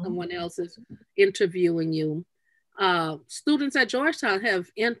 even though Mhm. someone else is interviewing you. Students at Georgetown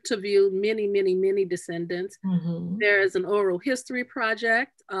have interviewed many, many, many descendants. Mhm. There is an oral history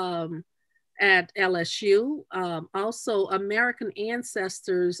project at LSU. Also, American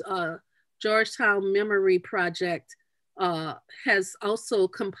Ancestors Georgetown Memory Project has also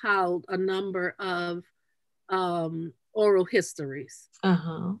compiled a number of oral histories.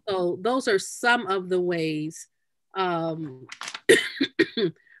 Uh-huh. So those are some of the ways. Um,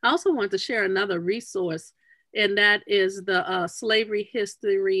 I also want to share another resource, and that is the Slavery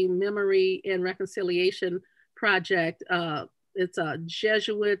History, Memory, and Reconciliation Project. It's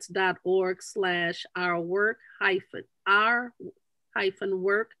jesuits.org/our work hyphen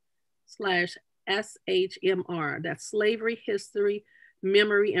work slash SHMR. That's Slavery History,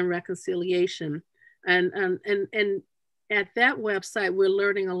 Memory, and Reconciliation. And at that website, we're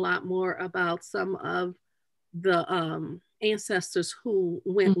learning a lot more about some of the ancestors who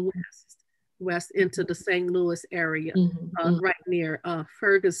went west into the St. Louis area, Mhm. Mhm. right near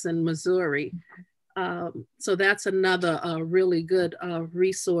Ferguson, Missouri. So that's another really good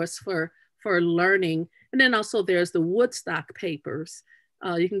resource for learning. And then also there's the Woodstock Papers.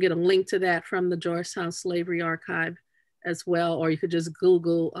 You can get a link to that from the Georgetown Slavery Archive as well, or you could just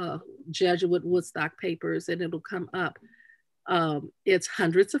Google Jesuit Woodstock Papers and it'll come up. It's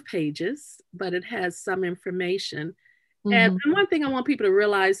hundreds of pages, but it has some information. And Mhm. one thing I want people to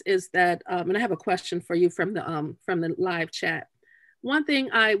realize is that, and I have a question for you from the live chat. One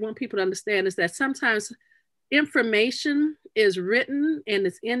thing I want people to understand is that sometimes information is written and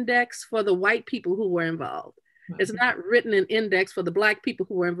it's indexed for the white people who were involved. Right. It's not written and indexed for the Black people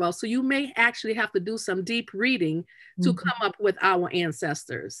who were involved. So you may actually have to do some deep reading to Mhm. come up with our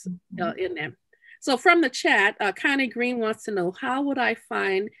ancestors Mhm. in there. So from the chat, Connie Green wants to know, how would I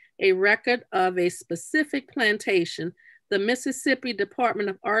find a record of a specific plantation? The Mississippi Department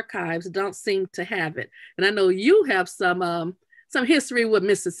of Archives don't seem to have it. And I know you have some history with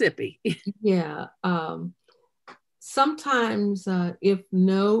Mississippi. Yeah. Sometimes, if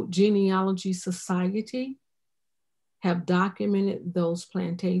no genealogy society have documented those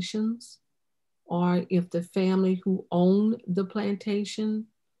plantations, or if the family who owned the plantation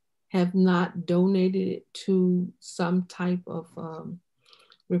have not donated it to some type of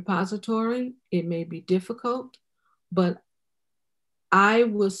repository, it may be difficult. But I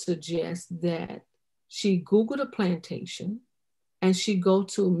would suggest that she Google the plantation and she go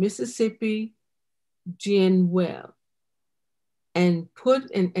to Mississippi Gen Web and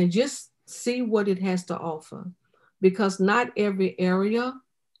and just see what it has to offer, because not every area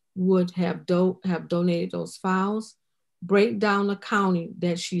would have donated those files. Break down the county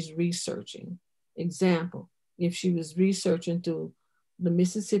that she's researching. Example, if she was researching through the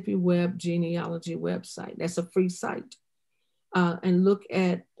Mississippi Web Genealogy website, that's a free site, and look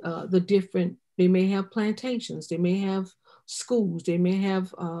at the different, they may have plantations, they may have schools, they may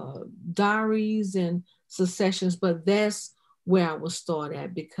have diaries and secessions, but that's where I will start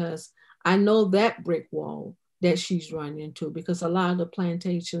at, because I know that brick wall that she's run into, because a lot of the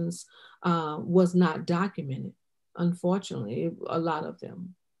plantations was not documented, unfortunately, a lot of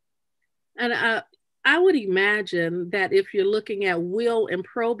them. And I would imagine that if you're looking at will and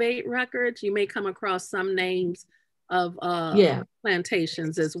probate records, you may come across some names of Yeah,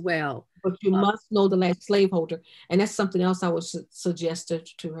 plantations as well. but you Uh, must know the last slaveholder. And that's something else I would suggest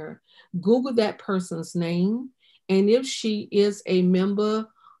to her. Google that person's name. And if she is a member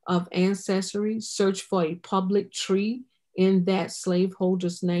of Ancestry, search for a public tree in that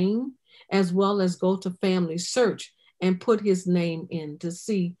slaveholder's name, as well as go to family search and put his name in to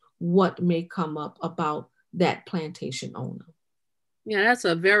see what may come up about that plantation owner. yeah, that's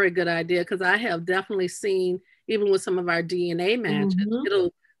a very good idea because I have definitely seen, even with some of our DNA matches, Mm-hmm.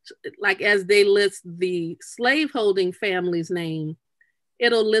 it'll, like, as they list the slaveholding family's name,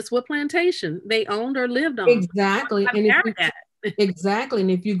 it'll list what plantation they owned or lived on. Exactly. I'm And if married you at. exactly,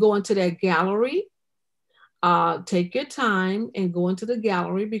 and if you go into that gallery, take your time and go into the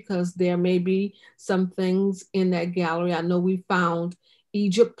gallery because there may be some things in that gallery. I know we found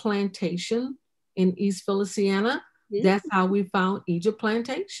Egypt Plantation in East Feliciana. That's how we found Egypt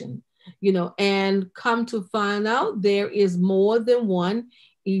Plantation, and come to find out there is more than one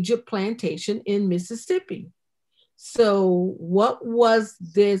Egypt Plantation in Mississippi. So, what was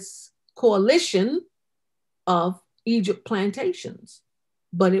this coalition of Egypt plantations?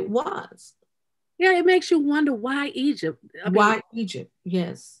 But it was. Yeah, it makes you wonder why Egypt. I mean, Why Egypt?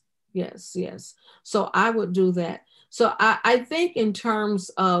 Yes, yes, yes. So I would do that. So I think in terms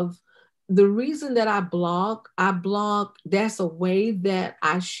of the reason that I blog, that's a way that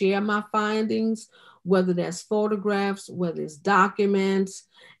I share my findings, whether that's photographs, whether it's documents,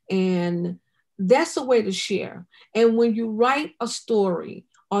 and that's a way to share. And when you write a story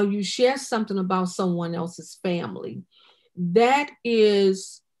or you share something about someone else's family, that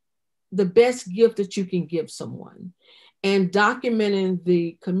is the best gift that you can give someone. And documenting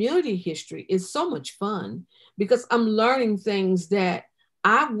the community history is so much fun because I'm learning things that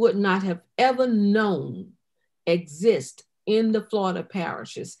I would not have ever known exist in the Florida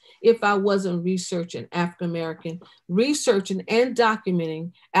parishes if I wasn't researching and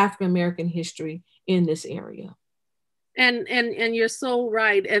documenting African American history in this area. and you're so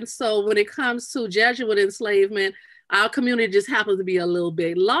right. And so when it comes to Jesuit enslavement, our community just happens to be a little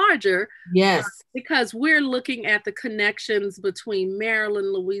bit larger Yes. because we're looking at the connections between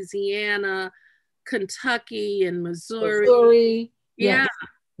Maryland, Louisiana, Kentucky, and Missouri. Missouri. Yeah. Yes.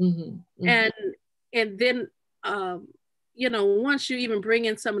 Mm-hmm. Mm-hmm. And then once you even bring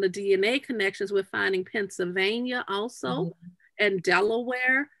in some of the DNA connections, we're finding Pennsylvania also, Mm-hmm. and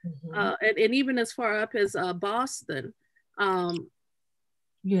Delaware, Mm-hmm. and even as far up as Boston. Um,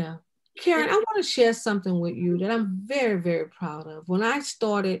 Yeah. Karen, I want to share something with you that I'm very, very proud of. When I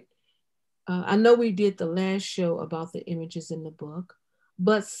started, I know we did the last show about the images in the book,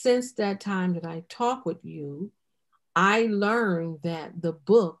 but since that time that I talked with you, I learned that the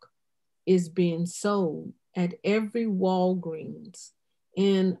book is being sold at every Walgreens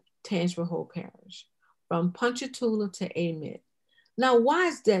in Tangipahoa Parish, from Ponchatoula to Amet. Now, why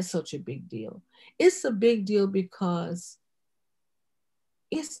is that such a big deal? It's a big deal because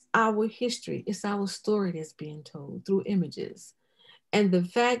it's our history, it's our story that's being told through images. And the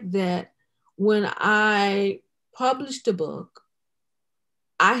fact that when I published the book,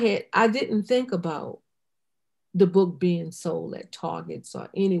 I didn't think about the book being sold at Targets or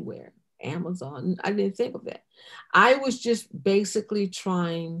anywhere, Amazon. I didn't think of that. I was just basically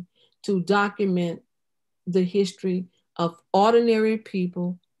trying to document the history of ordinary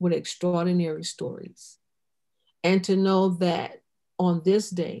people with extraordinary stories. And to know that on this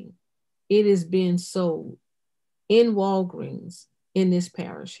day, it is being sold in Walgreens in this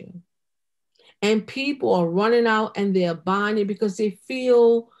parish here. And people are running out and they're buying it because they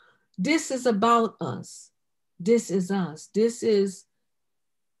feel this is about us. This is us. This is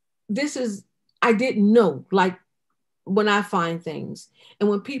I didn't know, like when I find things. And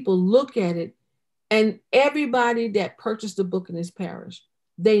when people look at it, and everybody that purchased the book in this parish,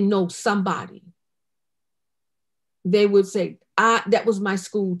 they know somebody. They would say, that was my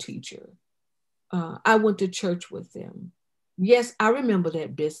school teacher. I went to church with them. Yes, I remember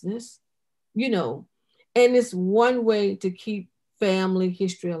that business, you know, and it's one way to keep family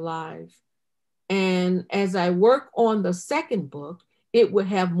history alive. And as I work on the second book, it would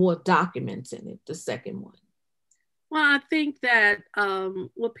have more documents in it, the second one. well, I think that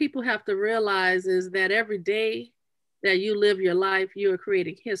what people have to realize is that every day that you live your life, you are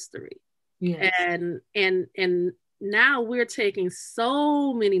creating history. Yes. And now we're taking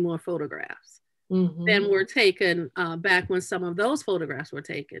so many more photographs Mm-hmm. than were taken back when some of those photographs were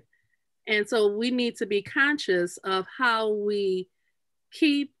taken. And so we need to be conscious of how we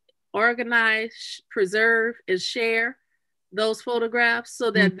keep, organize, preserve, and share those photographs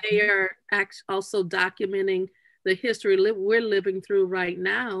so that they are also documenting the history we're living through right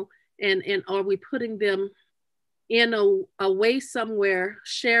now, and are we putting them in a way somewhere,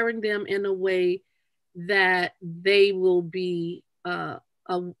 sharing them in a way that they will be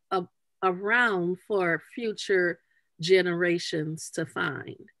around for future generations to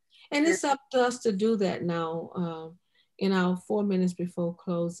find. And it's up to us to do that now. In our 4 minutes before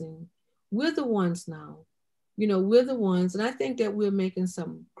closing, we're the ones now. We're the ones, and I think that we're making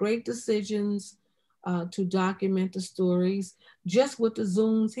some great decisions to document the stories just with the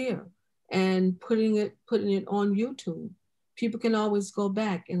Zooms here and putting it on YouTube. People can always go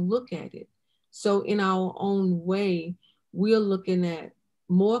back and look at it. So in our own way, we're looking at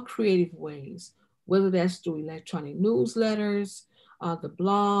more creative ways, whether that's through electronic newsletters, the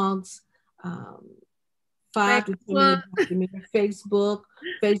blogs, 5 to 10 minute documentary,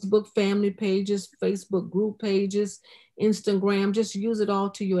 Facebook family pages, Facebook group pages, Instagram. Just use it all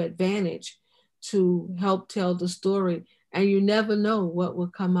to your advantage to help tell the story. And you never know what will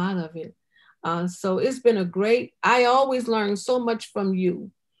come out of it. So it's been I always learn so much from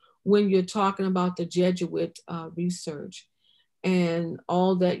you when you're talking about the Jesuit research and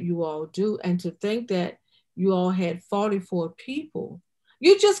all that you all do. And to think that you all had 44 people.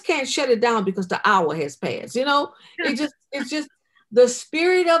 You just can't shut it down because the hour has passed. It's just the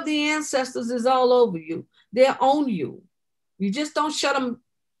spirit of the ancestors is all over you. They're on you. You just don't shut them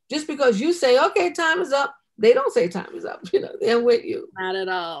just because you say, okay, time is up. They don't say time is up. They're with you. Not at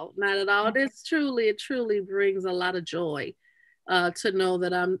all. Not at all. It truly brings a lot of joy to know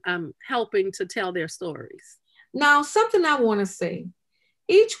that I'm helping to tell their stories. Now, something I want to say,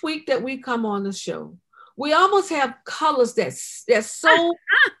 each week that we come on the show, we almost have colors that's so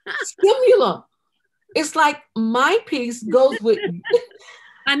similar. It's like my piece goes with.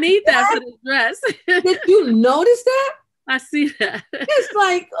 I need that for the dress. Did you notice that? I see that. It's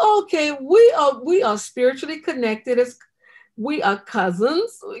like, okay, we are spiritually connected. We are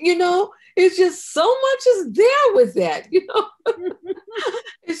cousins. It's just so much is there with that.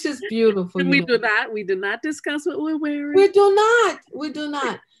 It's just beautiful. And we do not discuss what we're wearing. We do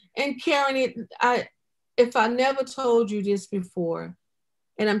not. And Karran, if I never told you this before,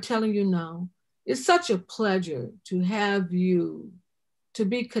 and I'm telling you now, it's such a pleasure to have you, to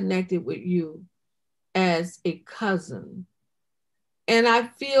be connected with you as a cousin. And I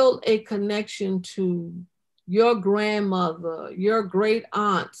feel a connection to your grandmother, your great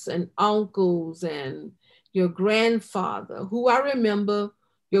aunts and uncles, and your grandfather, who I remember,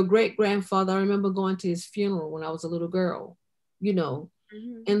 your great grandfather, I remember going to his funeral when I was a little girl,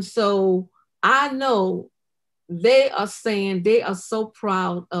 And so I know they are saying they are so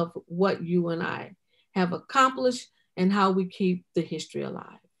proud of what you and I have accomplished and how we keep the history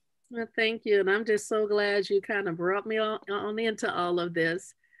alive. Well, thank you. And I'm just so glad you kind of brought me on into all of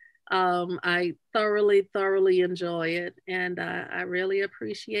this. I thoroughly enjoy it. And I really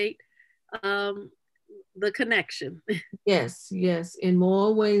appreciate the connection. Yes, in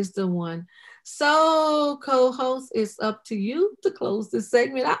more ways than one. So, co-host, it's up to you to close this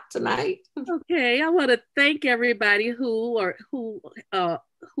segment out tonight. Okay, I want to thank everybody who's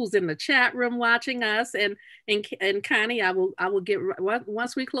in the chat room watching us, and Connie, I will get,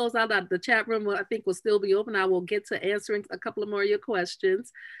 once we close out the chat room, I think will still be open. I will get to answering a couple of more of your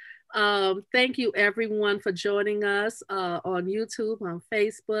questions. Thank you everyone for joining us on YouTube, on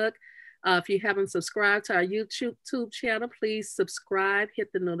Facebook. If you haven't subscribed to our YouTube channel, please subscribe,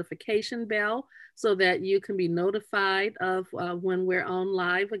 hit the notification bell so that you can be notified of when we're on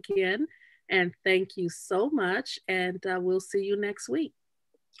live again. And thank you so much. And we'll see you next week.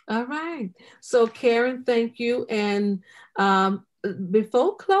 All right. So Karran, thank you. And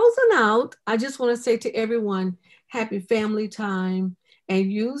before closing out, I just want to say to everyone, happy family time. And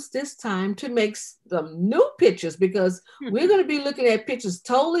use this time to make some new pictures, because we're going to be looking at pictures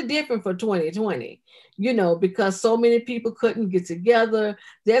totally different for 2020, because so many people couldn't get together.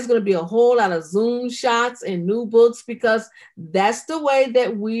 There's going to be a whole lot of Zoom shots and new books, because that's the way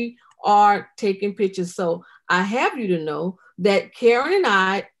that we are taking pictures. So I have you to know that Karran and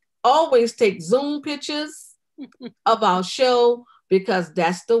I always take Zoom pictures of our show, because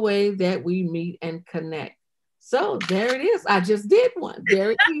that's the way that we meet and connect. So there it is. I just did one.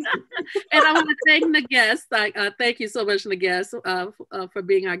 Very easy. And I want to thank the guests. Thank you so much, the guests, for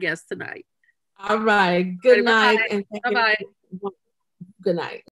being our guest tonight. All right. Good night. Bye-bye. And bye-bye. Good night.